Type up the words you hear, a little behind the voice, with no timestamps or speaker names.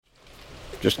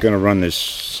Just going to run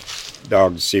this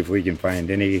dog to see if we can find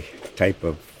any type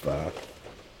of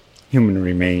human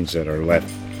remains that are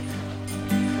left.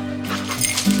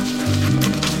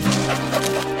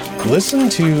 Listen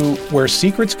to Where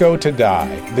Secrets Go to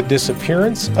Die, The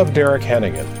Disappearance of Derek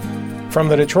Hennigan. From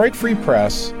the Detroit Free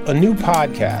Press, a new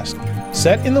podcast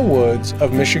set in the woods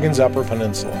of Michigan's Upper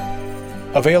Peninsula.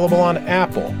 Available on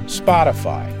Apple,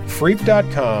 Spotify,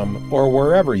 Freep.com, or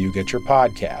wherever you get your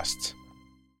podcasts.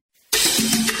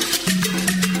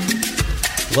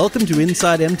 Welcome to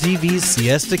Inside MTV's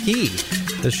Siesta Key,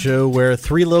 the show where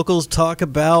three locals talk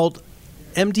about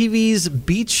MTV's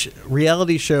beach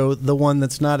reality show, the one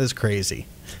that's not as crazy.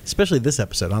 Especially this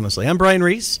episode, honestly. I'm Brian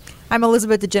Reese. I'm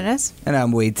Elizabeth DeGenis. And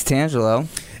I'm Wade Tangelo.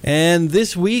 And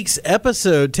this week's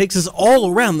episode takes us all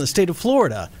around the state of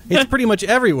Florida. It's pretty much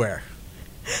everywhere.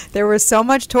 There was so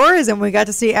much tourism. We got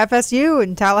to see FSU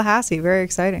and Tallahassee. Very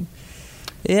exciting.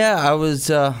 Yeah, I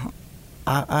was, I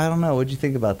don't know. What did you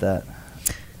think about that?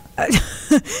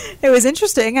 It was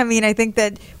interesting. I mean, I think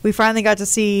that we finally got to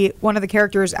see one of the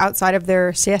characters outside of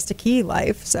their Siesta Key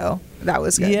life, so that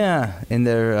was good. Yeah, in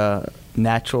their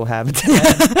natural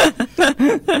habitat.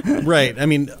 Right. I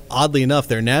mean, oddly enough,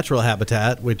 their natural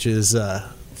habitat, which is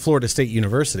Florida State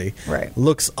University, right,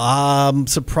 looks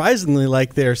surprisingly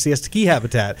like their Siesta Key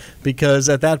habitat, because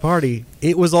at that party,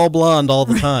 it was all blonde all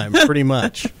the time, pretty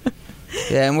much.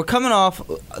 Yeah, and we're coming off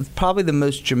probably the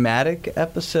most dramatic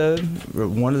episode, or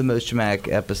one of the most dramatic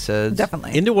episodes.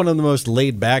 Definitely. Into one of the most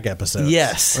laid-back episodes.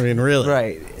 Yes. I mean, really.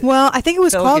 Right. Well, I think it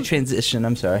was Felt called... like a transition,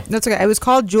 I'm sorry. That's okay. It was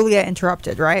called Juliet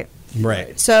Interrupted, right?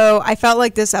 Right. So I felt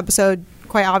like this episode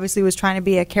quite obviously was trying to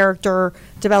be a character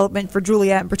development for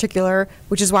Juliet in particular,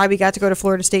 which is why we got to go to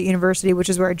Florida State University, which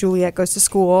is where Juliet goes to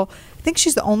school. I think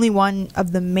she's the only one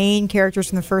of the main characters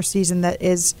from the first season that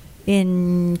is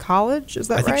in college. Is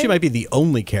that right? I think she might be the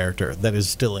only character that is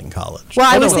still in college.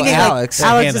 Well, I was thinking Alex. like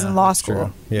Alex is Hannah, in law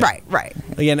school. Yeah. Right.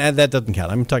 Again, that doesn't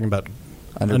count. I'm talking about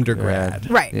undergrad.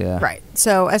 Right, Yeah. right.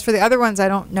 So as for the other ones, I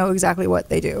don't know exactly what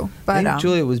they do. I But think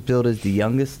Julia was billed as the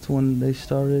youngest when they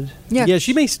started. Yeah,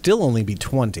 she may still only be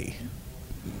 20.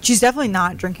 she's definitely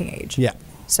not drinking age. Yeah.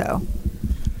 So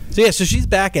So she's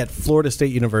back at Florida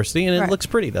State University, and it Right. looks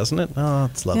pretty, doesn't it? Oh,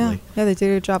 it's lovely. yeah, they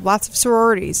did a good job. Lots of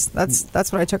sororities.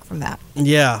 That's what I took from that.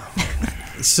 Yeah.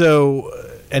 So,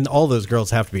 and all those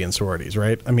girls have to be in sororities,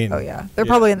 right? I mean, Oh yeah, they're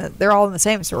probably they're all in the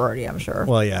same sorority, I'm sure.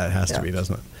 Well, yeah, it has to Yeah. be,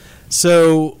 doesn't it?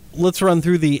 So let's run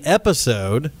through the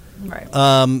episode. Right.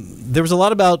 There was a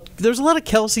lot of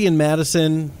Kelsey and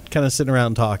Madison kind of sitting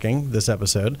around talking this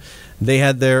episode. They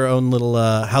had their own little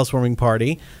housewarming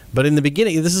party. But in the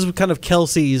beginning, this is kind of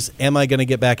Kelsey's "Am I going to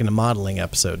get back into modeling?"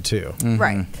 episode too. Mm-hmm.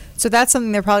 Right. So that's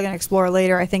something they're probably going to explore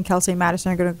later. I think Kelsey and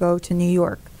Madison are going to go to New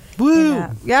York. Woo!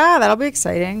 Yeah, that'll be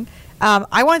exciting.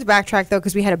 I wanted to backtrack though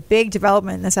because we had a big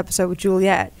development in this episode with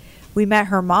Juliet. We met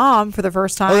her mom for the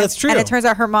first time. Oh, that's true. And it turns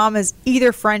out her mom is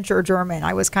either French or German.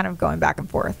 I was kind of going back and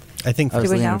forth. I think I was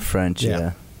we leaning know? French, Yeah.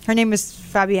 yeah. Her name is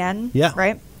Fabienne. Yeah.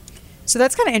 Right? So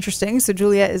that's kind of interesting. So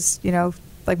Juliet is,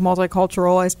 like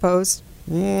multicultural, I suppose,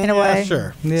 in a way.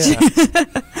 Sure. Yeah.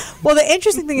 Well, the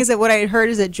interesting thing is that what I had heard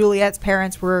is that Juliet's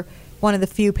parents were one of the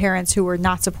few parents who were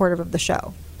not supportive of the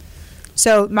show.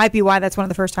 So it might be why that's one of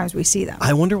the first times we see them.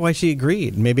 I wonder why she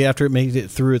agreed. Maybe after it made it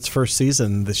through its first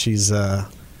season, that she's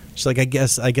like, I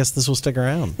guess this will stick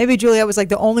around. Maybe Juliet was like,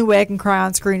 the only way I can cry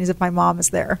on screen is if my mom is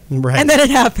there. Right. And then it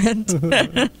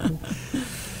happened.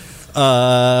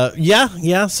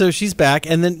 Yeah. So she's back,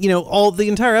 and then all the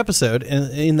entire episode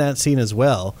in that scene as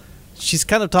well. She's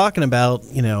kind of talking about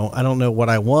I don't know what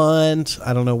I want.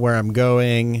 I don't know where I'm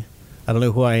going. I don't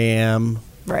know who I am.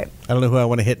 Right. I don't know who I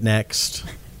want to hit next.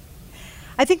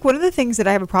 I think one of the things that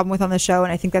I have a problem with on the show,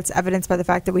 and I think that's evidenced by the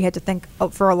fact that we had to think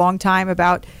for a long time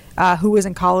about who is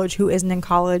in college, who isn't in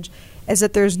college, is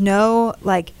that there's no,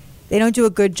 they don't do a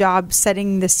good job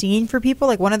setting the scene for people.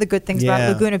 Like, one of the good things about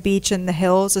Laguna Beach and the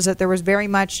Hills is that there was very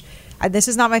much, this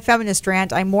is not my feminist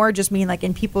rant, I more just mean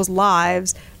in people's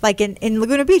lives. Like in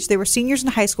Laguna Beach, they were seniors in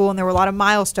high school, and there were a lot of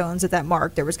milestones that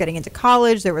marked. There was getting into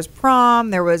college, there was prom,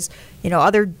 there was,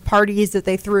 other parties that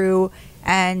they threw.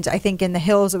 And I think in the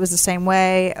Hills, it was the same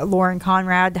way. Lauren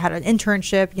Conrad had an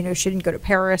internship. She didn't go to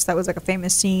Paris. That was a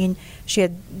famous scene. She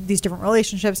had these different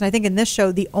relationships. And I think in this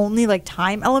show, the only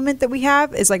time element that we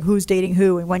have is who's dating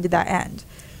who and when did that end.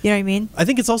 You know what I mean? I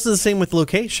think it's also the same with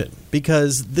location,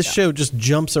 because this show just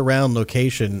jumps around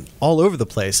location all over the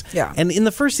place. Yeah. And in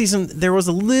the first season, there was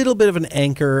a little bit of an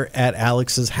anchor at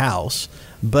Alex's house,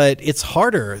 but it's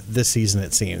harder this season,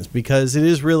 it seems, because it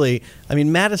is really, I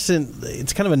mean, Madison,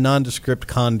 it's kind of a nondescript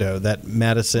condo that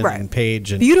Madison Right. and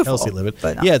Paige and Beautiful, Kelsey live in.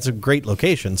 but not- Yeah, it's a great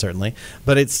location, certainly,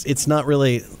 but it's not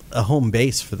really a home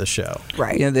base for the show.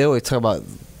 Right. You know, they always talk about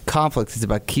conflict is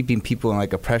about keeping people in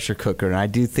like a pressure cooker, and I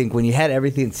do think when you had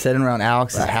everything centered around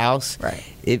Alex's house, Right.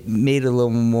 it made it a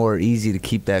little more easy to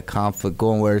keep that conflict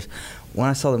going. Whereas when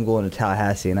I saw them going to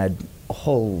Tallahassee, and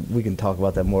we can talk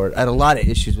about that more. I had a lot of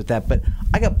issues with that, but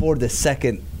I got bored the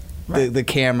second the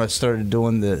camera started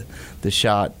doing the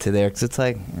shot to there, because it's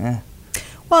like,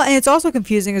 Well, and it's also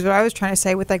confusing is what I was trying to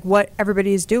say with like what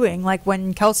everybody is doing. Like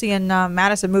when Kelsey and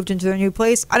Madison moved into their new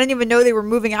place, I didn't even know they were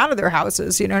moving out of their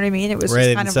houses. You know what I mean? It was Right, just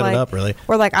they kind didn't of set it like, up, really.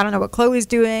 or like I don't know what Chloe's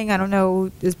doing. I don't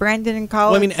know, is Brandon in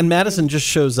college? Well, I mean, and Madison just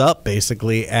shows up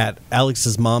basically at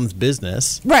Alex's mom's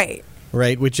business, right?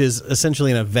 right, which is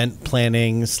essentially an event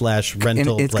planning / rental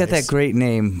and it's place. got that great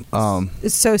name.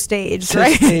 It's so staged,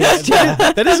 right?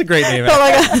 That is a great name. So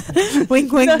like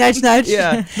wink, wink, nudge, nudge.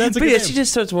 Yeah, That's a but good yeah, name. she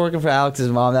just starts working for Alex's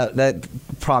mom. That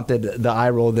prompted the eye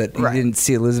roll that Right. you didn't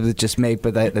see Elizabeth just make,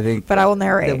 but I think. But I will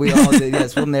narrate. That we all did.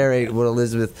 Yes, we'll narrate what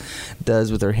Elizabeth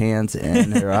does with her hands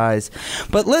and her eyes.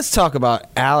 But let's talk about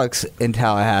Alex in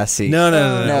Tallahassee. No.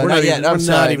 No, We're not yet. I'm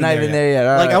sorry, not even there yet.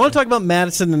 All Like, right. I want to talk about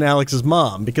Madison and Alex's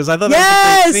mom, because I thought Yes.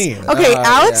 that was a great scene. Okay, yeah.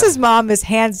 Alex's mom is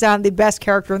hands down the best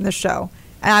character in the show,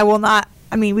 and I will not.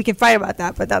 I mean, we can fight about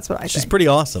that, but that's what I She's think. pretty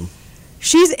awesome.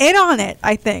 She's in on it,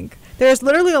 I think. There's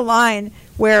literally a line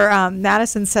where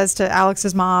Madison says to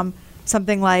Alex's mom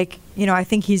something like, you know, I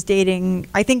think he's dating.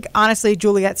 I think, honestly,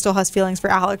 Juliet still has feelings for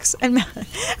Alex. And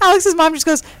Alex's mom just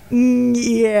goes,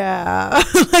 yeah.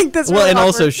 Like, that's Well, really and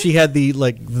also awkward. she had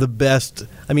the best.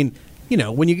 I mean, you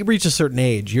know, when you reach a certain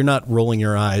age, you're not rolling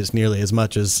your eyes nearly as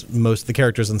much as most of the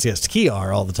characters on Siesta Key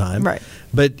are all the time. Right.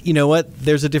 But you know what?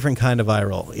 There's a different kind of eye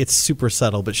roll. It's super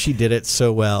subtle, but she did it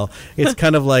so well. It's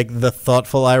kind of like the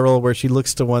thoughtful eye roll where she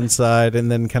looks to one side and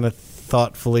then kind of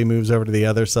thoughtfully moves over to the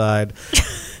other side.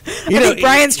 I think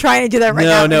Brian's trying to do that right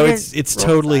now. No, He it's didn't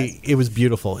roll totally. It was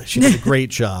beautiful. She did a great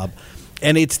job,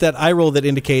 and it's that eye roll that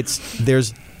indicates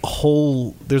there's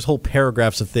whole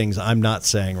paragraphs of things I'm not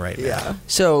saying right now. Yeah.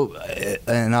 So,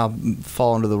 and I'll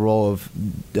fall into the role of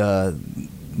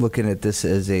looking at this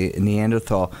as a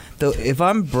Neanderthal. Though, if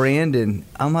I'm Brandon,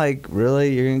 I'm like,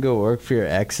 really? You're going to go work for your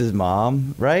ex's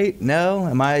mom? Right? No?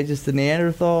 Am I just a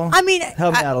Neanderthal? I mean,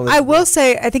 Help me out, I Elizabeth. will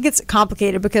say, I think it's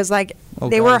complicated because, like, Oh,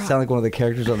 they God, were. I sound like one of the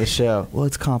characters on the show. Well,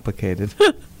 it's complicated.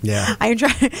 Yeah. I'm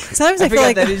trying. Sometimes I, I feel forgot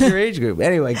like that is your age group.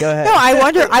 Anyway, go ahead. No,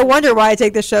 I wonder why I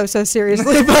take this show so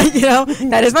seriously, but you know,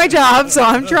 that is my job, so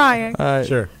I'm trying.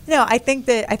 Sure. No, I think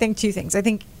two things. I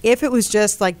think if it was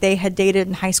just like they had dated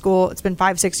in high school, it's been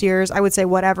 5-6 years, I would say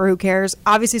whatever, who cares?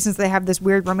 Obviously, since they have this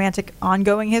weird romantic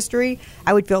ongoing history,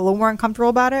 I would feel a little more uncomfortable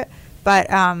about it.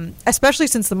 But especially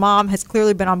since the mom has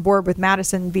clearly been on board with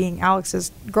Madison being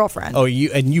Alex's girlfriend. Oh,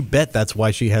 you bet that's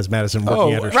why she has Madison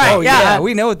working at her right, shop. Oh, yeah. yeah.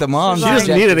 We know what the mom She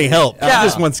doesn't need any help. Yeah. She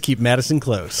just wants to keep Madison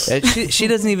close. She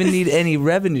doesn't even need any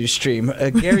revenue stream.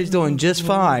 Gary's doing just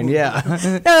fine. Yeah.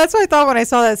 No, that's what I thought when I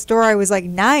saw that store. I was like,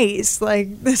 nice.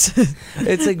 Like this is.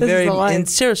 It's like this is very the life. in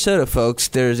Sarasota, folks.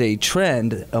 There's a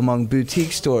trend among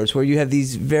boutique stores where you have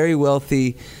these very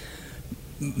wealthy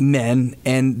men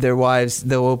and their wives.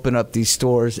 They'll open up these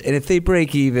stores, and if they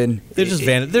break even, They're just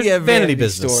vanity. They're vanity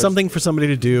business. stores. Something for somebody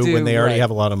to do when they already right.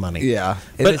 have a lot of money. Yeah,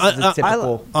 and But this is the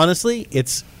typical. honestly,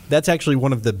 that's actually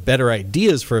one of the better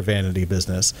ideas for a vanity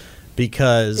business,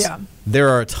 because Yeah. there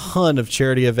are a ton of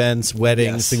charity events,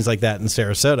 weddings, Yes. things like that in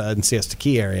Sarasota and Siesta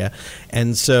Key area,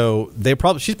 and so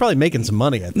she's probably making some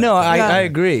money at that. No, point, I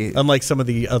agree. unlike some of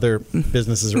the other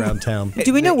businesses around town.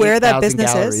 Do we know where that Housing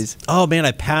business galleries. is? Oh man,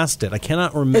 I passed it. I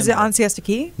cannot remember. Is it on Siesta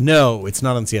Key? No, it's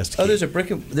not on Siesta Key. Oh, there's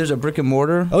a brick and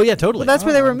mortar. Oh yeah, totally. Well, that's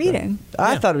where they were meeting.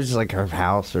 I yeah. thought it was just like her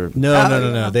house or.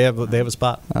 No. They have a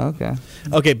spot. Oh, okay.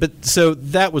 Okay, but so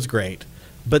that was great.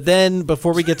 But then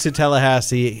before we get to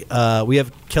Tallahassee, we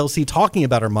have Kelsey talking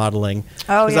about her modeling.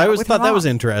 Oh, 'Cause yeah, I always with her thought that was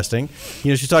mom. interesting. You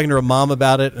know, she's talking to her mom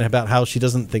about it and about how she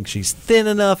doesn't think she's thin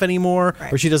enough anymore,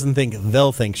 Right. or she doesn't think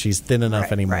they'll think she's thin enough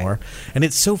Right, anymore. right. And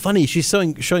it's so funny. She's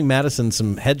showing Madison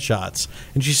some headshots,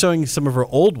 and she's showing some of her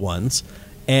old ones,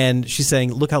 and she's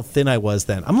saying, "Look how thin I was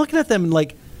then." I'm looking at them and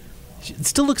like, it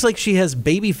still looks like she has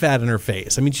baby fat in her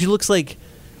face. I mean, she looks like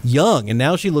young, and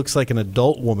now she looks like an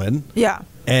adult woman. Yeah.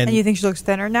 And you think she looks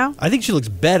thinner now? I think she looks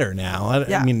better now. I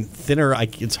Yeah. mean, thinner,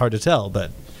 it's hard to tell, but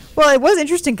Well, it was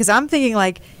interesting because I'm thinking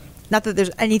like, not that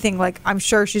there's anything like, I'm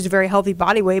sure she's a very healthy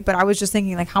body weight, but I was just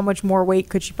thinking like, how much more weight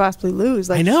could she possibly lose?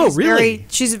 Like, I know, she's really.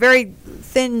 she's a very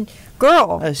thin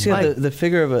girl. She got the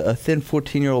figure of a thin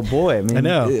 14-year-old boy. I mean, I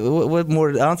know. What more?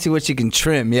 I don't see what she can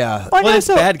trim. Yeah. Well, I know, Well, it's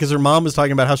so- bad because her mom was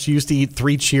talking about how she used to eat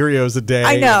 3 Cheerios a day.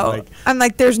 I know. and, I'm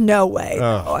like, there's no way.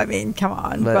 Oh. No. I mean, come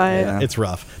on. But, But, yeah. It's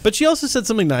rough. But she also said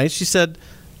something nice. She said,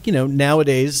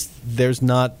 nowadays there's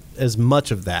not as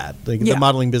much of that. Like, Yeah. the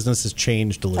modeling business has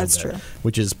changed a little That's bit, true.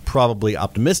 which is probably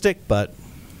optimistic, but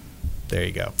there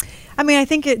you go. I mean, I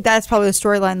think that's probably the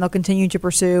storyline they'll continue to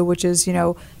pursue, which is,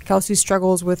 Kelsey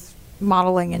struggles with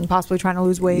modeling and possibly trying to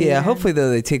lose weight. Yeah, and- hopefully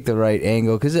though they take the right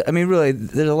angle because I mean, really,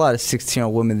 there's a lot of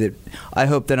 16-year-old women that I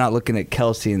hope they're not looking at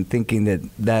Kelsey and thinking that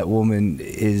that woman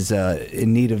is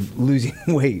in need of losing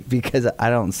weight because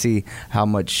I don't see how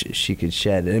much she could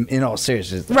shed. In all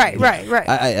seriousness, Right.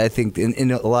 I think in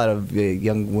a lot of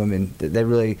young women, they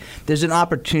really there's an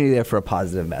opportunity there for a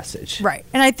positive message. Right.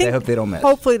 And I think I hope they don't miss.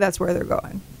 hopefully that's where they're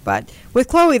going. But with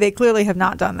Chloe, they clearly have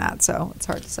not done that, so it's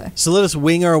hard to say. So let us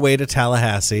wing our way to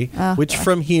Tallahassee, Oh, which God.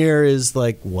 from here is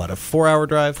like, what, a 4-hour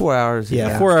drive? 4 hours.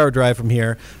 Yeah, 4-hour drive from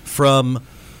here. From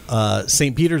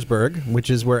St. Petersburg,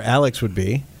 which is where Alex would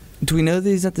be. Do we know that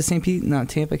he's at the St. Pete, not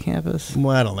Tampa campus?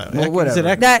 Well, I don't know. Well, He's whatever.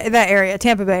 at Eckerd. That area,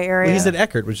 Tampa Bay area. Well, he's at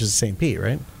Eckerd, which is St. Pete,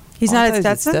 right? He's Oh, not I at thought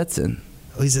he was Stetson?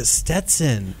 Oh, he's at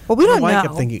Stetson. Well, we I don't know why I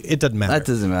kept know. thinking it doesn't matter. That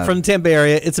doesn't matter. From the Tampa Bay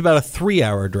area, it's about a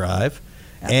 3-hour drive,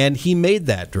 and he made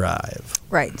that drive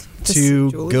Right.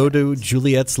 to go to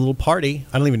Juliet's little party.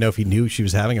 I don't even know if he knew she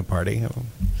was having a party.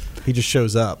 He just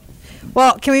shows up.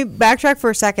 Well, can we backtrack for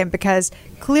a second? Because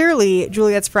clearly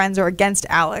Juliet's friends are against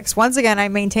Alex. Once again, I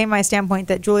maintain my standpoint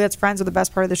that Juliet's friends are the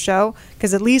best part of the show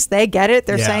because at least they get it.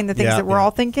 They're Yeah, saying the things yeah, that we're yeah.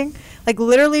 all thinking. Like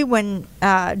literally when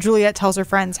Juliet tells her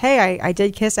friends, hey, I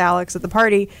did kiss Alex at the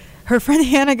party, her friend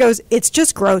Hannah goes, it's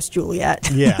just gross, Juliet.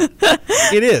 Yeah,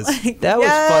 it is. That was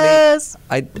Yes.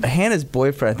 funny. Hannah's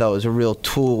boyfriend I thought was a real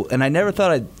tool, and I never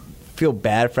thought I'd feel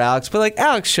bad for Alex, but like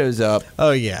Alex shows up.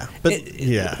 Oh yeah, but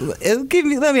yeah.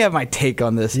 Let me have my take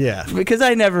on this. Yeah. Because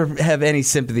I never have any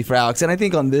sympathy for Alex, and I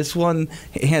think on this one,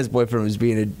 Hannah's boyfriend was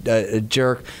being a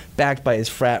jerk, backed by his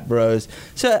frat bros.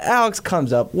 So Alex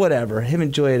comes up, whatever. Him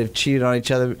and Juliet have cheated on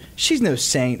each other. She's no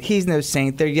saint. He's no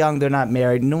saint. They're young. They're not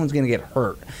married. No one's gonna get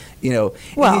hurt. Well-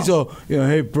 and he's all,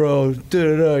 hey bro,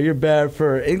 you're bad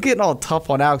for, and getting all tough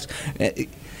on Alex.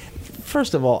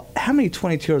 First of all, how many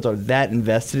 22-year-olds are that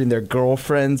invested in their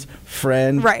girlfriend's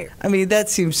friend? Right. I mean, that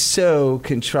seems so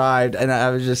contrived, and I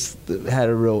was just had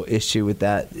a real issue with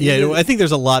that. Yeah, I think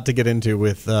there's a lot to get into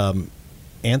with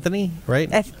Anthony, right?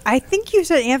 I think you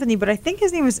said Anthony, but I think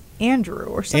his name was Andrew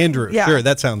or something. Andrew, Yeah. sure,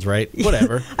 that sounds right.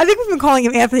 Whatever. I think we've been calling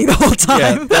him Anthony the whole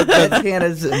time. That's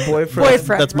Hannah's boyfriend.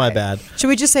 Boyfriend. That's my right. bad. Should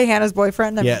we just say Hannah's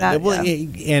boyfriend? I mean, Yeah, that- well,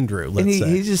 yeah. Andrew, let's And say.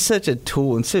 he's just such a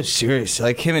tool and so serious.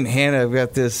 Like him and Hannah have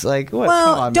got this. Like, what?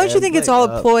 Well, Come on, don't you man. think it's Like,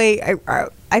 all a ploy?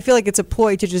 I feel like it's a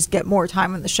ploy to just get more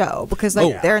time on the show because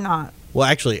they're not. Well,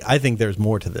 actually, I think there's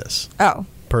more to this, Oh,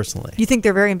 personally. you think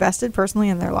they're very invested personally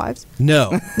in their lives?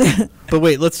 No. But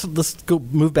wait, let's go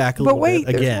move back a But little wait,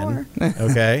 bit there's again.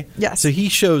 Okay? Yes. So he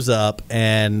shows up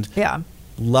and Yeah.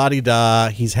 la-di-da,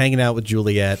 he's hanging out with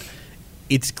Juliet.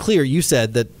 It's clear you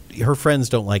said that her friends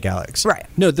don't like Alex. Right.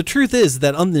 No, the truth is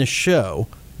that on this show,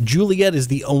 Juliet is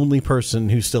the only person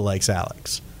who still likes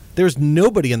Alex. There's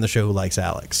nobody in the show who likes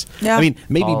Alex. Yeah. I mean,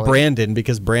 maybe Pauly. Brandon,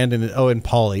 because Brandon, and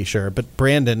Pauly, sure, but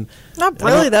Brandon. Not I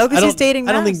really, don't- though, 'cause I don't- he's dating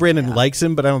I don't think Madison, Brandon yeah. likes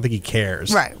him, but I don't think he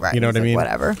cares. Right. You know He's what I like, mean?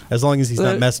 whatever. As long as he's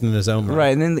not Uh, messing in his own life.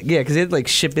 Right, and then because they'd like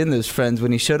ship in those friends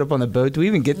when he showed up on the boat. Do we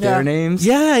even get Yeah. their names?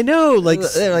 Yeah, I know. Like,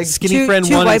 They're like skinny two friend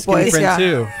one white and skinny boys, friend yeah.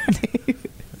 two.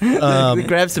 They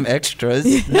grab some extras.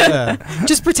 Yeah,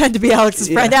 Just pretend to be Alex's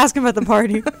friend. Ask him at the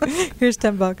party. Here's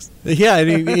 $10. yeah.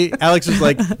 And Alex was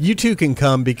like, "You two can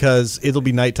come because it'll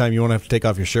be nighttime. You won't have to take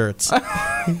off your shirts."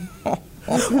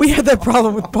 We had that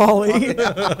problem with Pauly.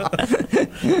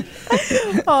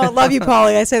 Oh, love you,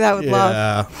 Pauly. I say that with love.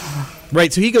 Yeah.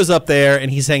 Right. So he goes up there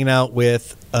and he's hanging out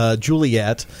with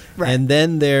Juliet, Right. and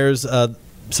then there's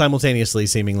simultaneously,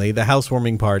 seemingly, the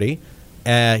housewarming party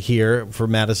here for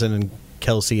Madison and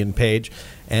Kelsey and Paige.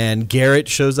 And Garrett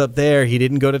shows up there. He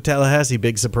didn't go to Tallahassee.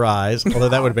 Big surprise. Although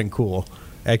that would have been cool,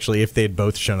 actually, if they had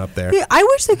both shown up there. Yeah, I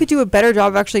wish they could do a better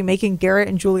job of actually making Garrett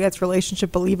and Juliet's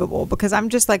relationship believable because I'm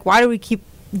just like, why do we keep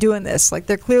doing this? Like,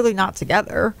 they're clearly not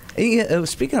together. Yeah,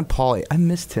 speaking of Pauly, I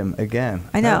missed him again.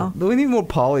 I know. But we need more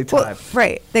Pauly Well, time.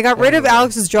 right. They got rid of Anyway.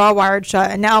 Alex's jaw wired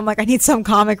shut, and now I'm like, I need some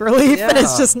comic relief, and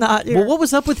it's Yeah. just not. Well, what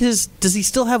was up with his? Does he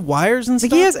still have wires and Like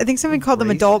stuff? he has, I think somebody called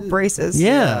them adult braces.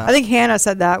 Yeah. I think Hannah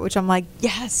said that, which I'm like,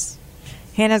 yes.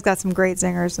 Hannah's got some great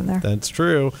zingers in there. That's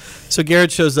true. So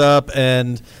Garrett shows up,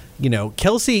 and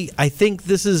Kelsey, I think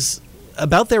this is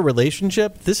about their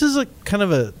relationship. This is a kind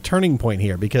of a turning point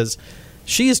here because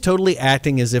she is totally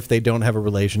acting as if they don't have a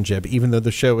relationship, even though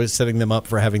the show is setting them up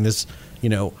for having this,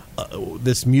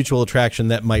 this mutual attraction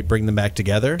that might bring them back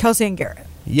together. Kelsey and Garrett.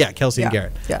 Yeah, Kelsey and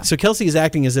Garrett. Yeah. So Kelsey is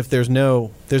acting as if there's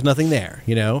nothing there,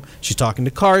 She's talking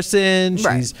to Carson,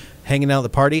 she's hanging out at the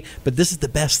party, but this is the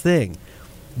best thing.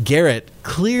 Garrett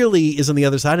clearly is on the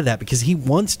other side of that because he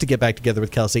wants to get back together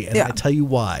with Kelsey, and I tell you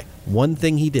why. One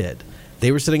thing he did.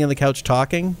 They were sitting on the couch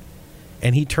talking,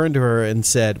 and he turned to her and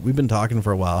said, "We've been talking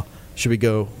for a while. Should we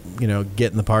go,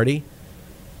 get in the party?"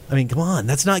 I mean, come on.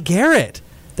 That's not Garrett.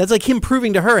 That's like him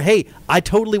proving to her, hey, I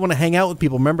totally want to hang out with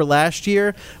people. Remember last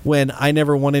year when I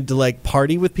never wanted to,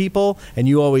 party with people, and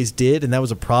you always did, and that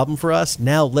was a problem for us?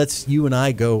 Now you and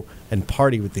I go and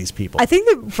party with these people. I think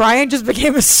that Brian just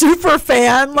became a super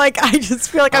fan. I just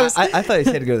feel like I was... I thought he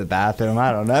said to go to the bathroom.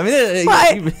 I don't know.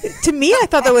 I mean, to me, I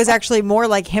thought that was actually more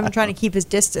like him trying to keep his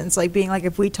distance, being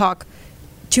if we talk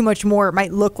too much more, it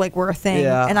might look like we're a thing,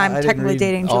 and I'm technically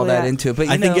dating Juliet. All that into it, but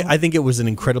I think it was an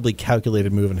incredibly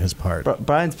calculated move on his part.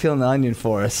 Brian's peeling the onion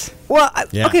for us. Well,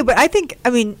 okay, but I think,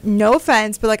 no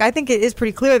offense, but I think it is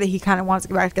pretty clear that he kind of wants to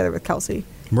get back together with Kelsey.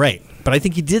 Right, but I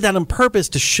think he did that on purpose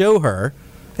to show her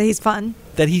that he's fun.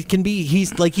 That he can be,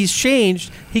 he's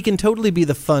changed. He can totally be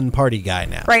the fun party guy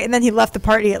now. Right, and then he left the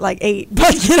party at 8.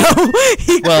 But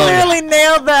he clearly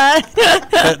nailed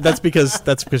that. That's because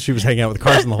she was hanging out with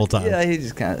Carson the whole time. Yeah, he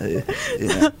just kind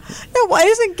of. No, why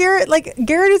isn't Garrett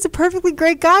Garrett is a perfectly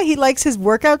great guy. He likes his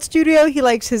workout studio. He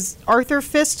likes his Arthur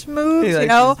Fist moves. He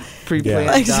likes his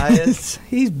pre-planned diets.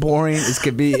 He's boring as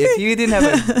could be. If you didn't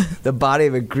have the body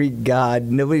of a Greek god,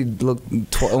 nobody want to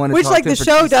talk to him Which for the 2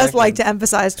 show does seconds. like to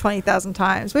emphasize 20,000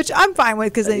 times, which I'm fine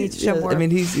with because they need to show more. I mean,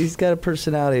 he's got a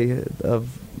personality of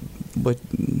what?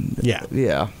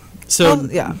 Yeah. So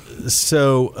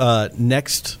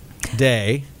next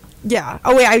day. Yeah.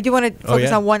 Oh wait, I do want to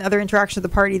focus on one other interaction at the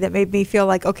party that made me feel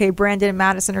like, okay, Brandon and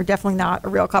Madison are definitely not a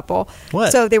real couple.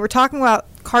 What? So they were talking about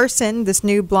Carson, this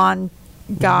new blonde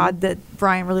god that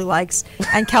Brian really likes,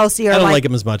 and Kelsey are I don't like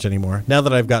him as much anymore. Now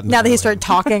that I've gotten now that he started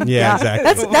talking. Yeah,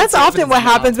 exactly. That's often what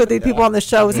happens with the people on the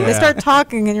show is they start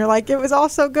talking and you're like, it was all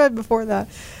so good before that.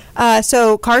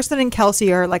 So Carson and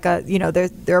Kelsey are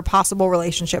they're a possible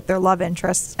relationship. They're love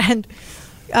interests, and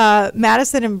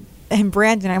Madison and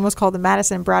Brandon, I almost called them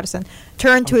Madison and Bradison,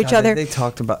 turned to each other. They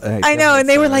talked about. I know, and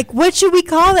they were like, "What should we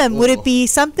call them? Would it be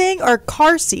something or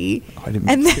Carsey?" I didn't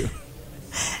mean to.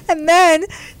 And then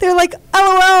they're like,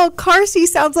 "LOL, Carsey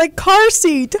sounds like car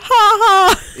seat." Ha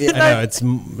ha. Yeah, I know, it's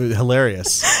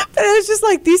hilarious. But it was just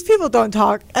these people don't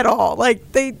talk at all.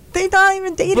 They're not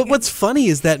even dating. But what's funny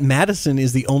is that Madison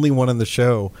is the only one on the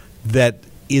show that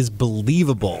is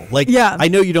believable. I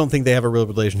know you don't think they have a real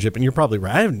relationship, and you're probably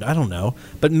right. I don't know,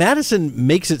 but Madison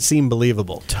makes it seem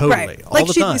believable. Totally, right. all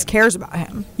the she time. just cares about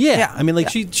him. Yeah, I mean,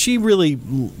 she really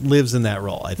lives in that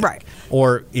role. I think, right,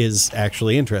 or is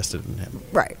actually interested in him.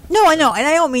 Right. No, I know, and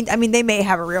I don't mean. I mean, they may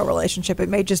have a real relationship. It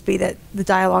may just be that the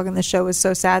dialogue in the show is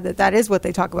so sad that is what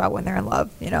they talk about when they're in love.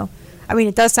 I mean,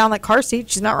 it does sound like car seat.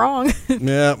 She's not wrong.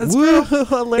 Yeah, woo,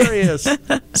 hilarious.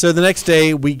 So the next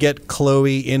day, we get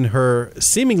Chloe in her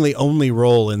seemingly only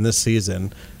role in this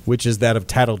season, which is that of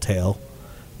Tattletale.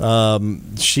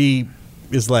 She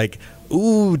is like,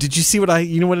 "Ooh, did you see what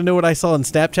you want to know what I saw on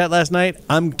Snapchat last night?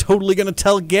 I'm totally going to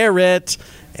tell Garrett."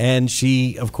 And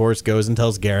she, of course, goes and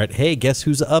tells Garrett, "Hey, guess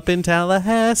who's up in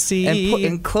Tallahassee?"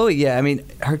 And Chloe, I mean,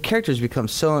 her character's become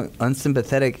so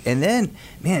unsympathetic. And then,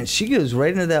 man, she goes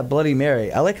right into that Bloody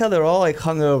Mary. I like how they're all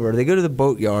hungover. They go to the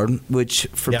Boatyard, which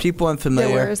for people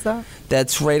unfamiliar, where is that?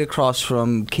 That's right across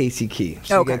from Casey Key.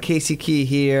 So you got Casey Key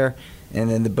here, and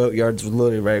then the Boatyard's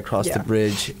literally right across the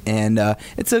bridge. And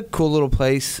it's a cool little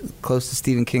place close to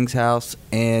Stephen King's house.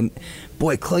 And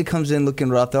boy, Chloe comes in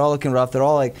looking rough. They're all looking rough. They're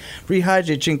all like,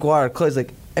 rehydrate, drink water. Chloe's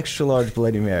like, extra large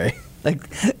Bloody Mary.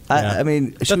 I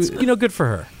mean, that's good for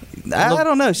her. I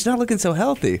don't know. She's not looking so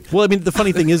healthy. Well, I mean, the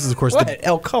funny thing is of course,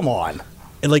 come on.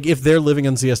 And if they're living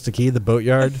on Siesta Key, the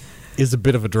Boatyard is a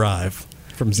bit of a drive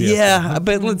from Siesta. Yeah,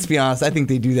 but let's be honest. I think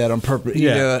they do that on purpose.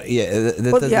 That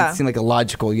doesn't seem like a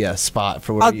logical spot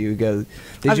for where you go.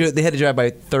 They had to drive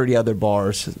by 30 other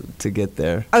bars to get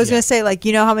there. I was going to say,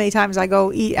 how many times I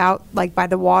go eat out by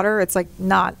the water? It's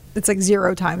it's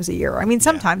 0 times a year. I mean,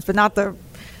 sometimes, but not the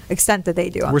extent that they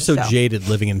do. We're so jaded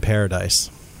living in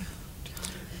paradise.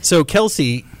 So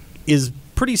Kelsey is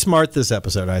pretty smart this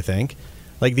episode, I think.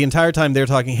 The entire time they're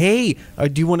talking, "Hey,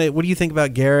 what do you think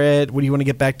about Garrett? What do you want to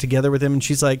get back together with him?" And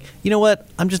she's like, "You know what?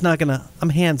 I'm just not gonna. I'm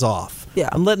hands off." Yeah.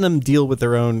 I'm letting them deal with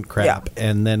their own crap,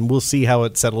 and then we'll see how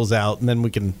it settles out, and then we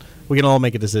can all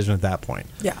make a decision at that point.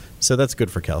 Yeah. So that's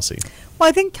good for Kelsey. Well,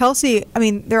 I think Kelsey, I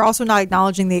mean, they're also not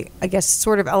acknowledging the, I guess,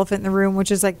 sort of elephant in the room, which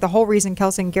is like the whole reason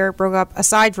Kelsey and Garrett broke up,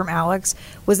 aside from Alex,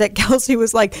 was that Kelsey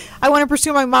was like, I want to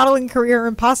pursue my modeling career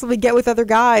and possibly get with other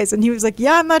guys. And he was like,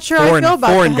 yeah, I'm not sure how I feel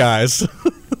about foreign that. guys.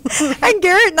 And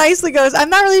Garrett nicely goes, I'm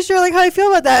not really sure like how I feel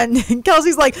about that. And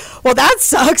Kelsey's like, well, that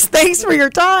sucks. Thanks for your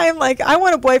time. Like, I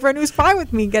want a boyfriend who's fine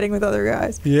with me getting with other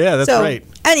guys. Yeah, that's right.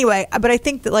 Anyway, but I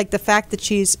think that like the fact that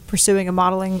she's pursuing a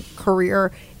modeling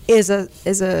career is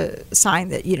a sign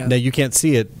that, you know. Now, you can't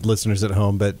see it, listeners at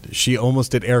home, but she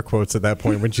almost did air quotes at that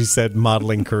point when she said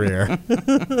modeling career.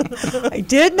 I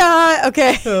did not.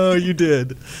 Okay. Oh, you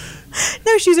did.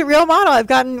 No, she's a real model. I've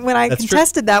gotten, when I That's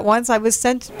contested that once, I was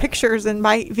sent pictures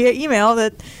via email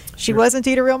that she was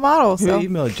indeed a real model. So Who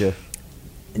emailed you?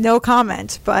 no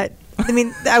comment, but I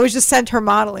mean, I was just sent her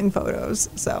modeling photos.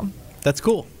 So That's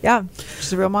cool. yeah,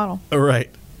 she's a real model. All right.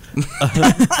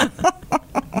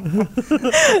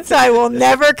 So I will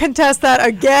never contest that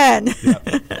again.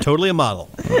 Totally a model.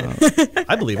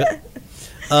 I believe it.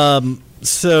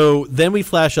 So then we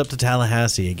flash up to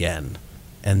Tallahassee again.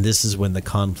 And this is when the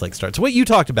conflict starts. What you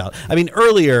talked about. I mean,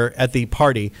 earlier at the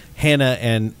party, Hannah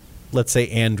and, let's say,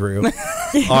 Andrew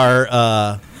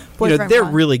are, they're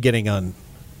really getting on.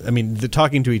 I mean, they're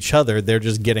talking to each other. They're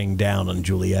just getting down on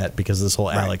Juliet because of this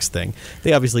whole Alex thing.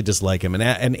 They obviously dislike him.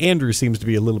 And Andrew seems to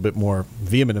be a little bit more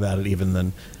vehement about it even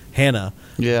than Hannah.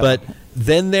 Yeah. But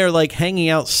then they're like hanging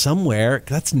out somewhere.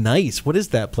 That's nice. What is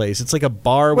that place? It's like a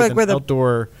bar with an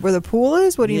outdoor. Where the pool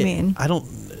is? What do you mean? I don't.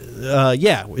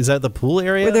 Yeah, is that the pool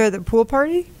area? Where they're at the pool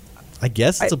party? I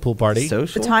guess it's a pool party.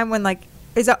 Social? The time when like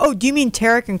is that? Oh, do you mean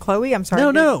Tarek and Chloe? I'm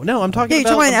sorry. No. I'm talking Yeah,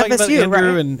 about, you're talking about Andrew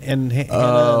FSU, right? and Hannah.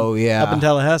 Oh, yeah. up in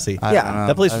Tallahassee. I don't know.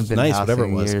 That place I haven't was been nice, housing whatever it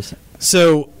in was. years.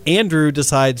 So Andrew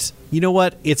decides, you know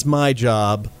what? It's my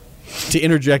job to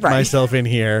interject myself in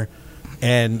here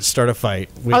and start a fight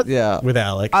with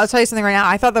Alex. I'll tell you something right now.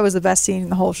 I thought that was the best scene in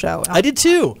the whole show. I did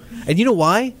too. And you know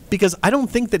why? Because I don't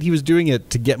think that he was doing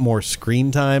it to get more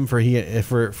screen time for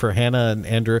Hannah and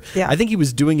Andrew. Yeah. I think he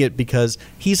was doing it because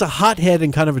he's a hothead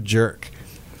and kind of a jerk.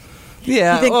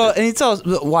 Yeah, well, and it's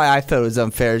also why I thought it was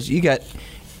unfair. Is you got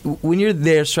when you're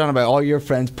there surrounded by all your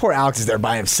friends. Poor Alex is there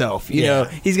by himself. You know,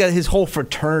 he's got his whole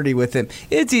fraternity with him.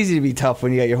 It's easy to be tough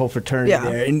when you got your whole fraternity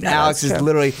there, and Alex is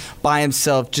literally by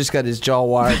himself, just got his jaw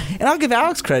wired. And I'll give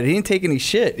Alex credit; he didn't take any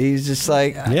shit. He's just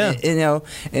like, you know.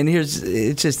 And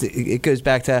it goes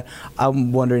back to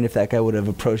I'm wondering if that guy would have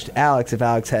approached Alex if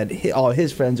Alex had all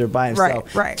his friends or by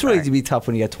himself. Right. It's really easy to be tough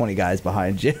when you got 20 guys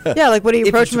behind you. Yeah, like what do you If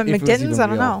approach him it's- at if it was McGinnis? even I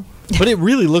don't real. know. But it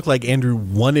really looked like Andrew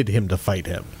wanted him to fight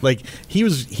him. Like he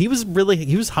was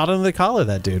hot under the collar,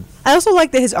 that dude. I also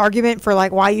like that his argument for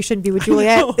like why you shouldn't be with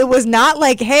Juliet. It was not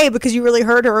like, hey, because you really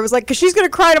hurt her. It was like, because she's gonna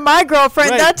cry to my girlfriend.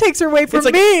 Right. That takes her away from It's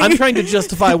like, me. I'm trying to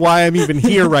justify why I'm even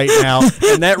here right now,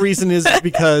 and that reason is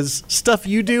because stuff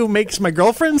you do makes my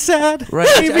girlfriend sad. Right.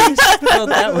 I just felt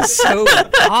that was so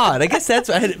odd. I guess that's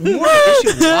why I had more of an issue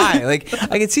with why.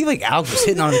 Like, I could see, like, Alex was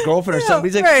hitting on his girlfriend or something.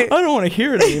 He's like, right. I don't want to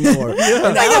hear it anymore.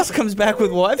 And Alex comes back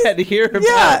with, well, I've had to hear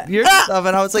about your stuff.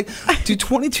 And I was like, do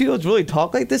 22-year-olds really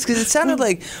talk like this? Because it sounded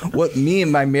like what me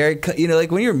and my married,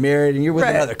 like when you're married and you're with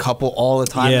another couple all the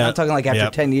time, I'm not talking like after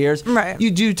 10 years,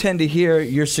 you do tend to hear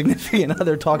your significant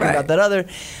other talking about that other.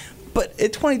 But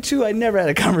at 22, I never had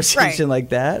a conversation like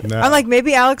that. No. I'm like,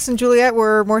 maybe Alex and Juliet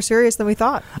were more serious than we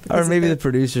thought. Or maybe the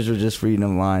producers were just reading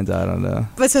them lines. I don't know.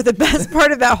 But so the best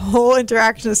part of that whole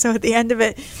interaction is so at the end of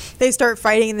it, they start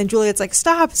fighting, and then Juliet's like,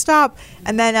 stop.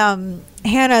 And then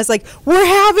Hannah is like, we're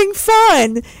having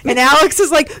fun. And Alex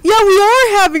is like, yeah, we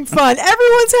are having fun.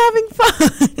 Everyone's having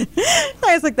fun.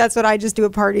 I was like, that's what I just do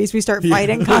at parties. We start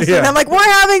fighting constantly. And I'm like, we're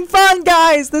having fun,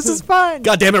 guys. This is fun.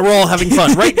 God damn it, we're all having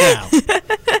fun right now.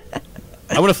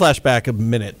 I want to flash back a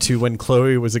minute to when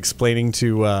Chloe was explaining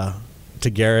to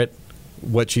Garrett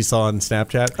what she saw on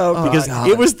Snapchat. Oh, because God.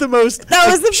 it was the most. That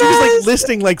was the She was best. like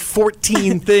listing like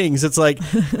 14 things. It's like,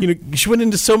 she went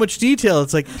into so much detail.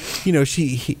 It's like,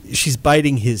 she's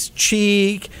biting his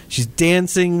cheek. She's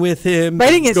dancing with him.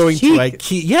 Biting his going cheek? to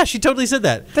IKEA. Yeah, she totally said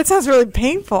that. That sounds really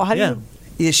painful. How do you...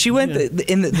 Yeah, she went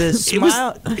in the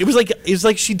smile. It was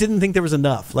like she didn't think there was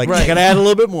enough. Like, Right. I gotta add a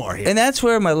little bit more here. And that's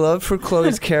where my love for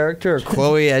Chloe's character, or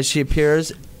Chloe as she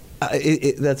appears,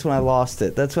 That's when I lost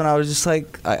it. That's when I was just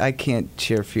like, I can't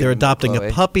cheer for you. They're adopting a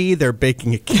puppy. They're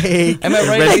baking a cake. Am I right?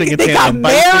 They're renting a They got tandem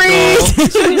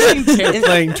bicycle. married. They're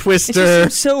playing Twister.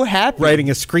 She's so happy. Writing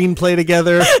a screenplay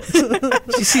together.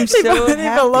 She seems so They've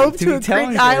happy eloped to to be a telling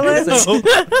Greek her island. this.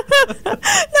 No,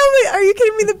 wait, are you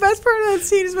kidding me? The best part of that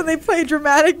scene is when they play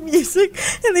dramatic music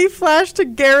and they flash to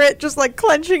Garrett just like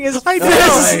clenching his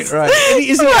fist. Right. And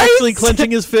is he actually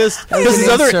clenching his fist? Because his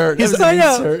other, I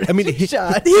know. I mean, He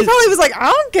probably was like,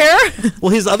 I don't care.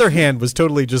 well, his other hand was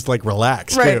totally just like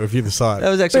relaxed. Right. Too, if you saw it. That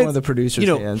was actually one of the producers' You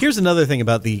know, hands. here's another thing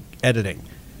about the editing.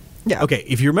 Yeah. Okay,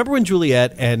 if you remember when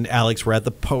Juliet and Alex were at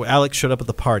Alex showed up at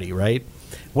the party, right?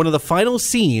 One of the final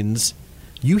scenes,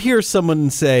 you hear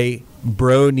someone say,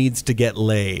 "Bro needs to get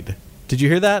laid." Did you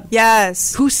hear that?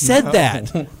 Yes. Who said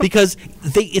that? Because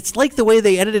it's like the way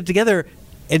they edited it together,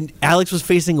 and Alex was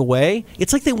facing away.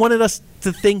 It's like they wanted us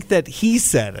to think that he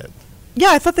said it.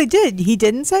 Yeah, I thought they did. He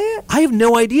didn't say it? I have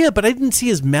no idea, but I didn't see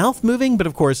his mouth moving. But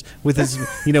of course, with his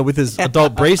with his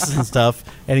adult braces and stuff,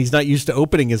 and he's not used to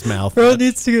opening his mouth. Bro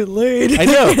needs to get laid. I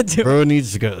know. Bro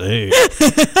needs to get laid.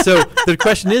 So the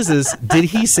question is did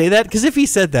he say that? Because if he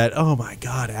said that, oh my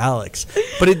God, Alex!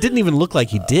 But it didn't even look like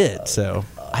he did. So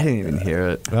I didn't even hear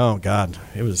it. oh God,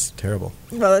 it was terrible.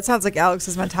 Well, that sounds like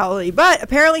Alex's mentality. But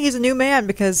apparently he's a new man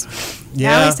because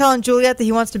now Yeah. he's telling Juliet that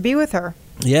he wants to be with her.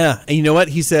 Yeah, and you know what?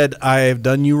 He said, "I have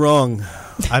done you wrong.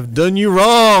 I've done you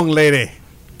wrong, lady."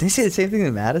 Did he say the same thing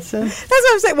to Madison? That's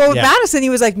what I'm saying. Well, with Yeah. Madison,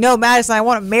 he was like, no, Madison, I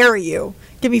want to marry you.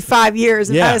 Give me 5 years.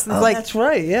 And Yeah. Madison's like, that's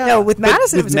right. Yeah. no, with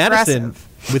Madison, it was Madison,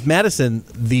 aggressive. with Madison,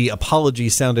 the apology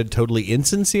sounded totally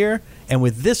insincere, and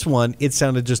with this one, it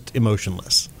sounded just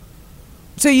emotionless.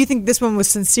 So you think this one was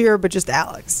sincere, but just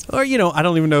Alex? Or I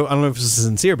don't even know. I don't know if it was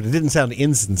sincere, but it didn't sound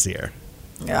insincere.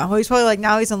 Yeah. Well, he's probably like,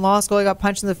 now he's in law school. He got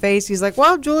punched in the face. He's like,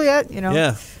 well, Juliet,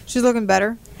 Yeah. she's looking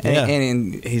better. Yeah.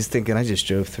 And he's thinking, I just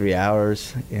drove 3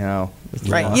 hours, It's a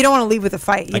Right. lot. You don't want to leave with a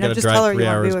fight. I gotta Just drive tell her 3 you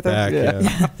want to be hours with back.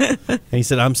 her. Yeah. And he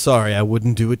said, "I'm sorry, I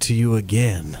wouldn't do it to you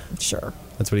again." Sure.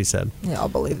 That's what he said. Yeah, I'll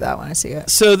believe that when I see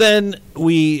it. So then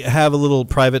we have a little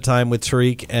private time with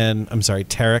Tarek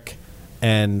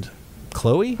and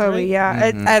Chloe. Chloe, right?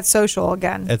 yeah, at social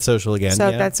again. At social again. So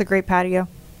yeah. that's a great patio.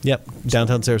 Yep,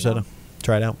 downtown Sarasota.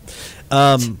 Try it out.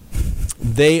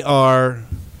 They are.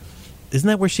 Isn't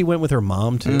that where she went with her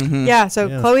mom too? Yeah, so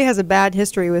Yeah. Chloe has a bad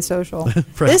history with social. Right.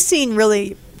 This scene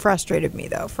really frustrated me,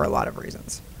 though, for a lot of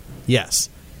reasons. Yes,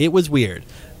 it was weird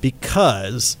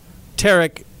because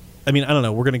Tarek. I mean, I don't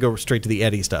know. We're going to go straight to the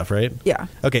Eddie stuff, right? Yeah.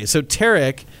 Okay, so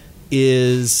Tarek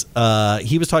is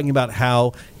he was talking about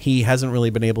how he hasn't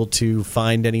really been able to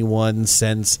find anyone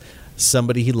since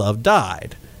somebody he loved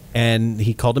died. And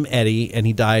he called him Eddie, and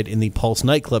he died in the Pulse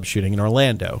nightclub shooting in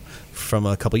Orlando from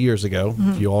a couple years ago,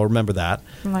 if you all remember that.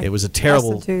 Like it was a less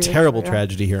terrible, than 2 years terrible ago, yeah.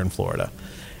 tragedy here in Florida.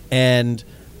 And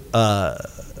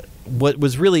what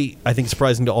was really, I think,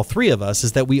 surprising to all three of us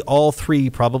is that we all three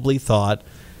probably thought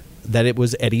that it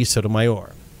was Eddie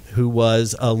Sotomayor, who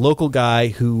was a local guy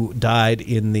who died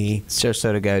in the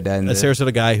Sarasota guy died in a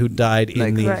Sarasota guy who died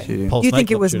in the Nightclub shooting. Pulse You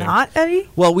think it nightclub was shooting. not Eddie?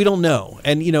 Well, we don't know,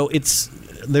 and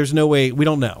there's no way we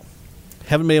don't know.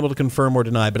 Haven't been able to confirm or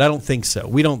deny, but I don't think so.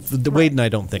 We don't. Wade and I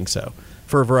don't think so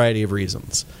for a variety of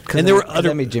reasons. And there were other.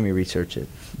 That made Jimmy research it.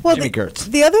 Well, Jimmy Gertz.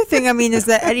 the other thing, I mean, is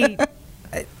that Eddie.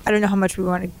 I don't know how much we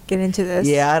want to get into this.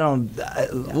 Yeah, I don't.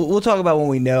 We'll talk about when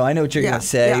we know. I know what you're Yeah, gonna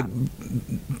say, yeah.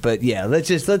 but yeah, let's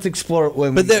explore it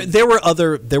when. But there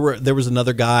was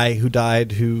another guy who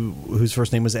died whose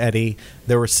first name was Eddie.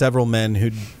 There were several men who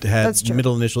That's had true.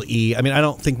 middle initial E. I mean, I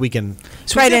don't think we can.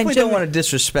 So Right, we and definitely don't Jimmy- want to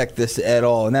disrespect this at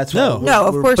all, and that's No. why No,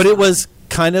 of course But not. it was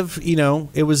kind of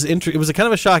it was it was a kind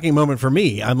of a shocking moment for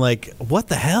me. I'm like, what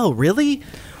the hell, really?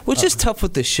 Which is tough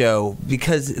with the show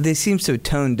because they seem so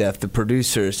tone deaf, the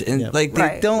producers, and Yeah. like they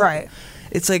Right, don't. right.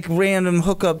 It's like random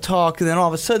hookup talk, and then all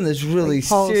of a sudden there's really Like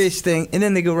Pulse. serious thing, and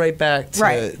then they go right back to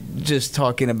Right. just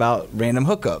talking about random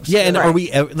hookups. Yeah, and Right. are we?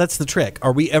 That's the trick.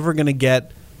 Are we ever going to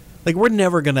get? Like, we're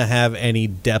never going to have any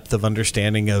depth of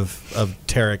understanding of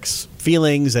Tarek's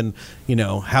feelings and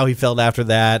how he felt after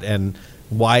that and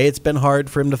why it's been hard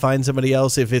for him to find somebody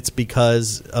else. If it's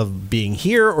because of being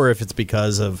here or if it's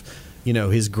because of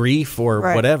his grief or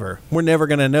Right. whatever. We're never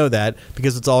going to know that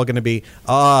because it's all going to be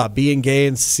being gay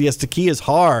in Siesta Key is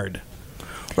hard.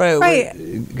 Right.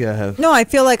 Right. Go ahead. No, I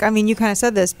feel like, I mean, you kind of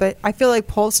said this, but I feel like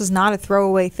Pulse is not a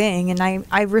throwaway thing. And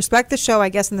I respect the show, I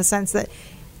guess, in the sense that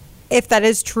if that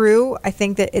is true, I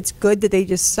think that it's good that they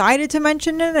decided to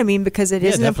mention it. I mean, because it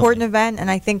is an important event, and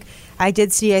I think I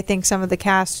did see, some of the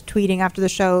cast tweeting after the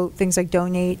show things like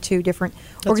donate to different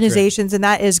organizations, and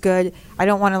that is good. I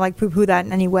don't want to like poo-poo that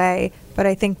in any way, but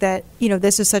I think that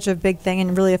this is such a big thing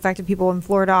and really affected people in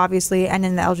Florida, obviously, and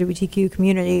in the LGBTQ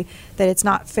community, that it's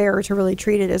not fair to really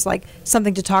treat it as like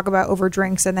something to talk about over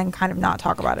drinks and then kind of not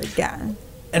talk about it again.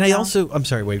 And I'm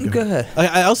sorry, Wade. Go ahead.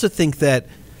 I also think that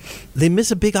they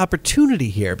miss a big opportunity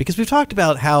here because we've talked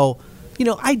about how,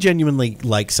 I genuinely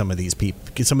like some of these people,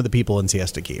 some of the people in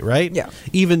Siesta Key, right? Yeah.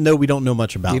 Even though we don't know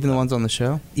much about Even them. the ones on the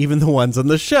show? Even the ones on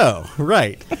the show,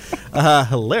 right.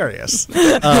 Hilarious. But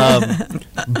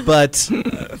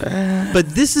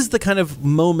this is the kind of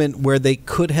moment where they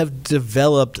could have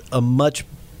developed a much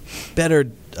better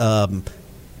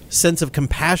sense of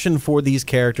compassion for these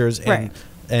characters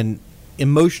and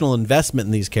emotional investment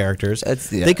in these characters.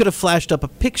 They could have flashed up a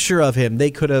picture of him. They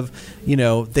could have,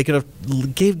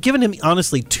 given him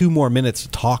honestly 2 more minutes to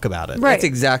talk about it. Right. That's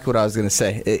exactly what I was going to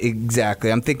say.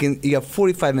 Exactly. I'm thinking you got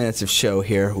 45 minutes of show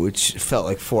here, which felt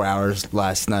like 4 hours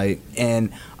last night,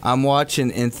 and I'm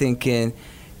watching and thinking,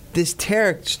 this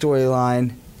Tarek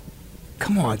storyline,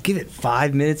 come on, give it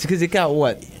 5 minutes because it got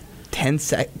what? 10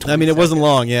 seconds. I mean, it wasn't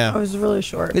long, yeah. It was really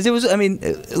short. It was. I mean,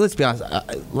 let's be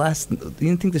honest. You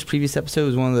didn't think this previous episode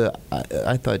was one of the?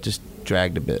 I thought it just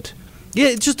dragged a bit. Yeah,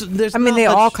 it's just there's. They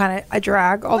all kind of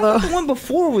drag. Although the one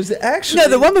before was actually no,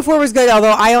 the one before was good.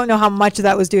 Although I don't know how much of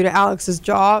that was due to Alex's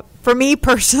jaw for me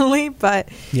personally, but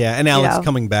yeah, and Alex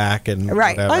coming back and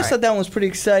whatever. I just thought that one was pretty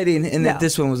exciting, and that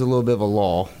this one was a little bit of a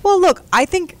lull. Well, look,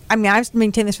 I've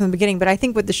maintained this from the beginning, but I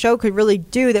think what the show could really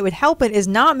do that would help it is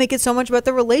not make it so much about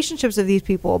the relationships of these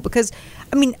people, because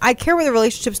I care with the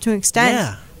relationships to an extent.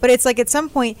 Yeah. But it's like at some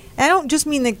point, and I don't just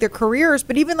mean like their careers,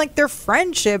 but even like their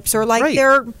friendships or like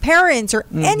their parents or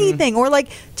anything, or like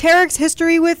Tarek's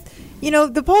history with,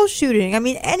 the Pulse shooting.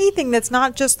 Anything that's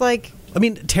not just like.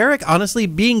 Tarek, honestly,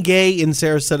 being gay in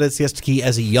Sarasota Siesta Key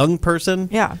as a young person.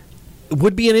 Yeah.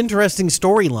 Would be an interesting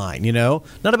storyline,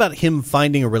 not about him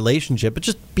finding a relationship, but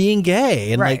just being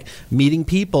gay and like meeting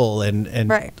people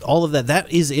and all of that. That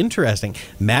is interesting.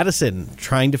 Madison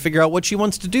trying to figure out what she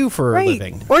wants to do for a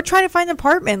living, or trying to find an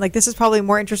apartment. Like, this is probably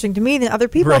more interesting to me than other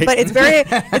people, but it's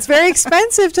very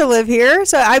expensive to live here.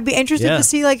 So I'd be interested to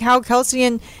see like how Kelsey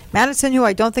and Madison, who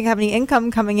I don't think have any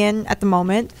income coming in at the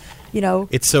moment.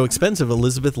 It's so expensive.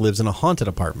 Elizabeth lives in a haunted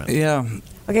apartment. Yeah.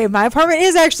 Okay, my apartment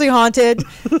is actually haunted,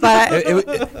 but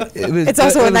it's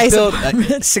also a nice built,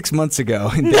 apartment. 6 months ago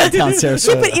in downtown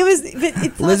Sarasota.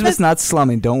 But Elizabeth's not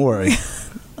slumming. Don't worry.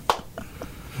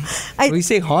 When you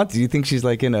say haunted, do you think she's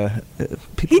like in a?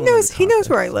 He knows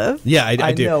where I live. Yeah,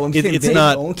 I do. Know. It's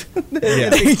not.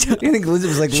 Yeah. You think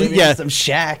Elizabeth's like living in some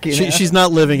shack? She's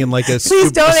not living in like a.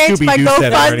 Please donate my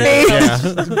GoFundMe.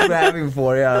 Yeah. Grabbing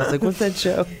for I was like, what's that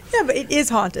show? Yeah, but it is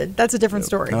haunted. That's a different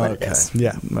story. But it is.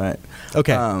 Yeah. Right.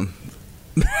 Okay.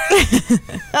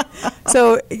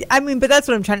 So but that's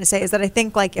what I'm trying to say is that I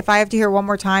think like if I have to hear one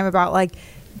more time about like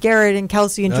Garrett and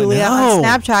Kelsey and Julia on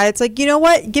Snapchat, it's like, you know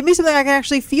what? Give me something I can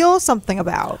actually feel something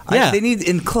about. Yeah. They need,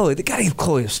 and Chloe, they gotta give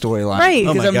Chloe a storyline. Right.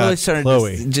 Because I'm really starting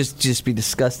to just be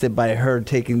disgusted by her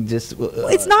taking just...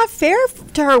 it's not fair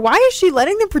to her. Why is she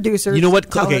letting the producers You know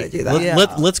what? tell her Okay, to do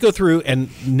that? let's go through and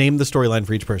name the storyline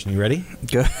for each person. You ready?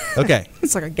 Good. Okay.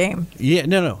 It's like a game. Yeah,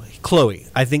 no. Chloe,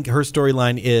 I think her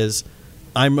storyline is,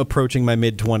 I'm approaching my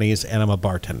mid-20s and I'm a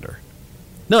bartender.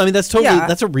 No, that's totally,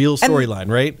 that's a real storyline,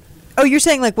 right? Oh, you're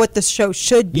saying like what the show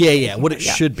should be. Yeah, what it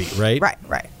should be, right?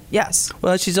 Right. Yes.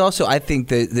 Well, she's also, I think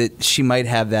that she might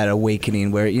have that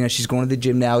awakening where, she's going to the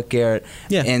gym now with Garrett,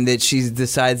 and that she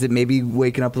decides that maybe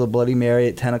waking up with a Bloody Mary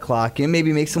at 10 o'clock and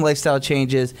maybe make some lifestyle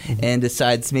changes and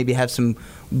decides to maybe have some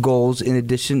goals in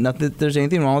addition. Not that there's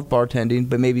anything wrong with bartending,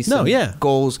 but maybe some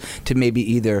goals to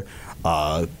maybe either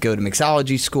go to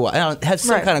mixology school. I don't have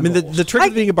some kind of goals. The trick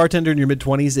of being a bartender in your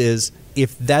mid-20s is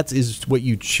if that is what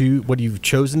you what you've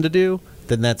chosen to do,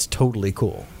 then that's totally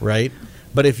cool, right?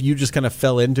 But if you just kind of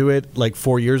fell into it like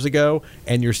 4 years ago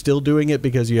and you're still doing it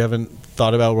because you haven't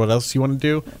thought about what else you want to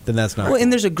do, then that's not cool.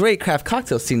 And there's a great craft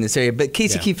cocktail scene in this area, but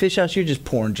Casey Key Fish House, you're just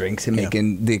pouring drinks and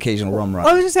making the occasional rum run.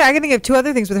 Well, I was going to say, I can think of two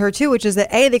other things with her, too, which is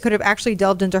that, A, they could have actually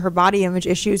delved into her body image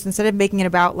issues instead of making it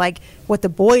about, like, what the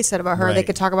boys said about her. Right. They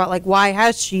could talk about, like, why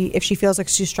has she, if she feels like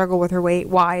she struggled with her weight,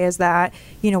 why is that?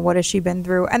 What has she been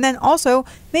through? And then also,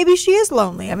 maybe she is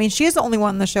lonely. She is the only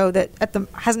one on the show that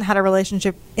hasn't had a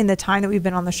relationship in the time that we've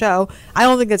been on the show. I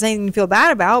don't think that's anything to feel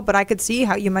bad about, but I could see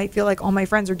how you might feel like all my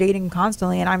friends are dating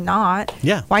constantly and I'm not.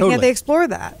 Yeah. Why can't they explore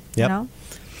that? Yep.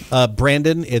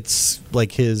 Brandon, it's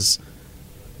like his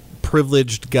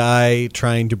privileged guy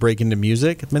trying to break into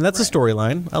music. I mean, that's a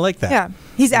storyline. I like that. Yeah,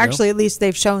 he's You know? actually, at least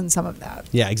they've shown some of that.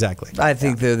 Yeah, exactly. I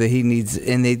think though that he needs,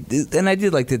 and I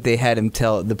did like that they had him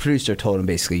the producer told him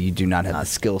basically, you do not have the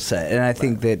skill set, and I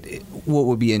think that what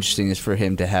would be interesting is for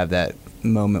him to have that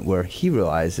moment where he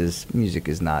realizes music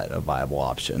is not a viable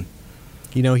option.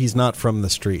 You know, he's not from the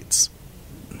streets.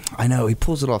 I know he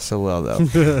pulls it off so well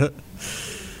though.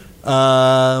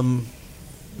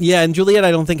 Yeah, and Juliet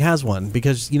I don't think has one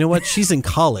because you know what? She's in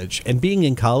college, and being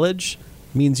in college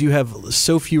means you have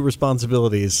so few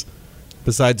responsibilities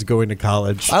besides going to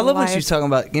college. I love when Life. she's talking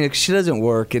about, 'cause she doesn't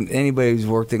work, and anybody who's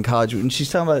worked in college, and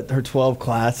she's talking about her 12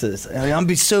 classes. I mean, I'm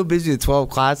be so busy with 12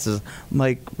 classes, I'm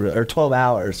like, or 12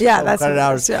 hours. Yeah, 12 that's credit what it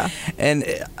hours. is, yeah. And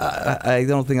I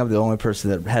don't think I'm the only person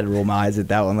that had to roll my eyes at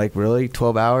that one. Like, really?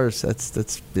 12 hours?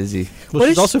 That's busy. Well, What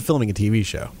she's is- also filming a TV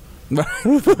show. You're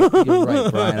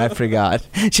right, Brian. I forgot.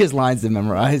 She has lines to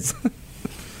memorize.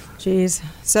 Jeez.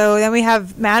 So then we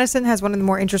have Madison has one of the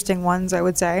more interesting ones, I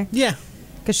would say, Yeah.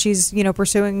 because she's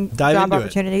pursuing Dive job into it.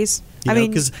 opportunities. You I know,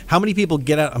 mean, because how many people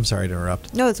get out? I'm sorry to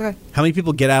interrupt. no, it's okay. How many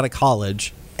people get out of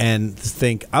college and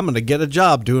think, I'm going to get a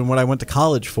job doing what I went to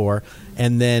college for,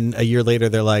 and then a year later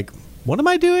they're like, what am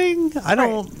I doing? I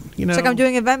don't, you know. It's like I'm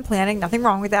doing event planning. Nothing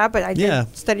wrong with that, but I Yeah.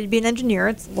 did study to be an engineer.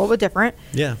 It's a little bit different.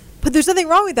 Yeah. But there's nothing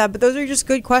wrong with that. But those are just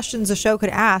good questions a show could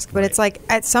ask. But Right. it's like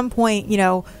at some point,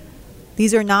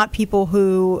 these are not people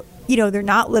who, they're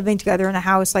not living together in a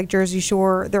house like Jersey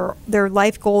Shore. Their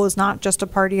life goal is not just to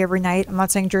party every night. I'm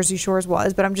not saying Jersey Shore's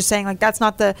was, but I'm just saying like that's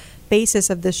not the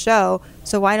basis of this show.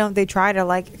 So why don't they try to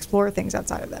like explore things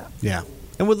outside of that? Yeah.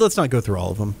 And let's not go through all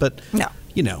of them, but,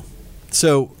 No.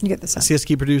 So, You get the sense.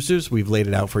 CSK producers, we've laid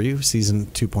it out for you. Season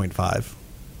 2.5.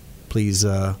 Please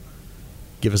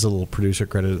give us a little producer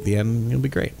credit at the end. It'll be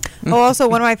great. Oh, also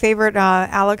one of my favorite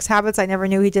Alex habits I never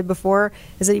knew he did before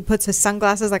is that he puts his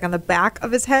sunglasses like on the back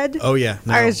of his head. Oh, yeah.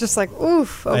 No. I was just like,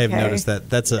 oof. Okay. I have noticed that.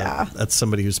 That's Yeah. that's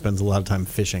somebody who spends a lot of time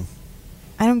fishing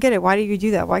I don't get it. Why do you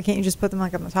do that? Why can't you just put them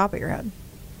like on the top of your head?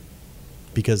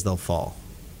 because they'll fall.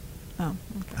 Oh,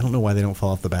 I don't know why they don't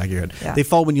fall off the back of your head. Yeah. They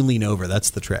fall when you lean over. That's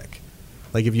the trick.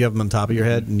 Like if you have them on top of your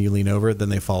head and you lean over, then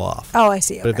they fall off. oh, I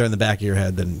see. But if Okay. they're in the back of your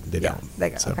head, then they yeah, don't. they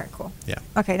go. So, Okay, cool. Yeah.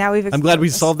 Okay, now we've. I'm glad we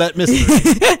explored solved that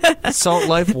mystery. Salt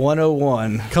Life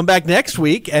 101. Come back next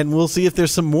week and we'll see if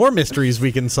there's some more mysteries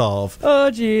we can solve. this.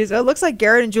 Oh, geez. It looks like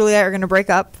Garrett and Juliet are going to break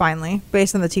up finally,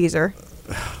 based on the teaser.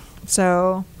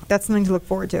 So that's something to look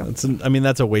forward to.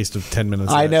 That's a waste of 10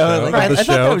 minutes. Of I that know. show, Like, of I the thought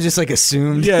show. that was just like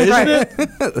assumed. Yeah, isn't Right.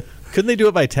 it? Couldn't they do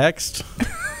it by text?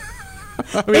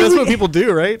 I mean, that's what people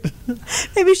do, right?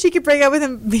 Maybe she could break up with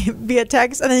him via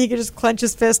text, and then he could just clench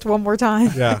his fist one more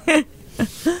time. Yeah.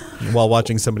 While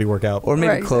watching somebody work out. Or maybe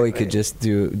Right, Chloe exactly. could just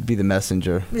be the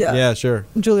messenger. Yeah, sure.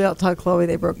 Juliet told Chloe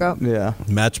they broke up. Yeah.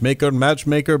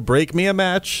 Matchmaker, break me a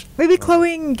match. Maybe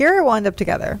Chloe and Garrett will end up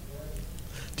together.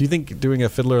 Do you think doing a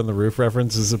Fiddler on the Roof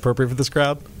reference is appropriate for this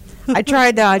crowd? I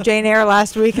tried Jane Eyre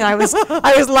last week, and I was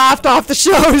laughed off the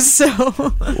show. So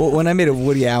Well, when I made a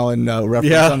Woody Allen reference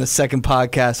Yeah. on the second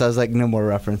podcast, I was like, no more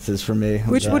references for me.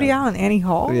 which Woody Allen? Annie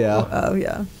Hall? Yeah. Oh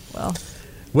yeah. Well,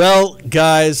 Well,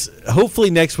 guys, hopefully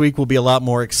next week will be a lot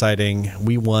more exciting.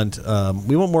 We want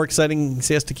more exciting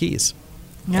Siesta Keys.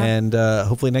 Yeah. And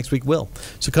hopefully next week will.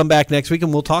 So come back next week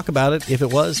and we'll talk about it if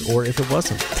it was or if it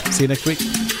wasn't. See you next week.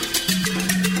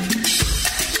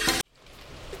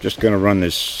 Just going to run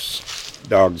this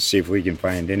dog to see if we can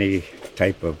find any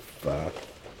type of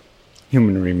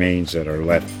human remains that are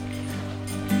left.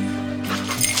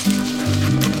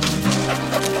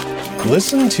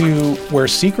 Listen to Where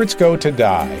Secrets Go to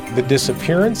Die, The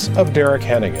Disappearance of Derek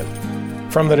Hennigan.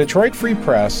 From the Detroit Free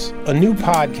Press, a new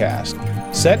podcast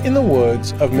set in the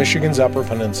woods of Michigan's Upper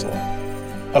Peninsula.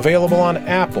 Available on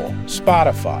Apple,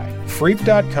 Spotify,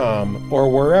 Freep.com, or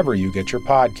wherever you get your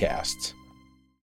podcasts.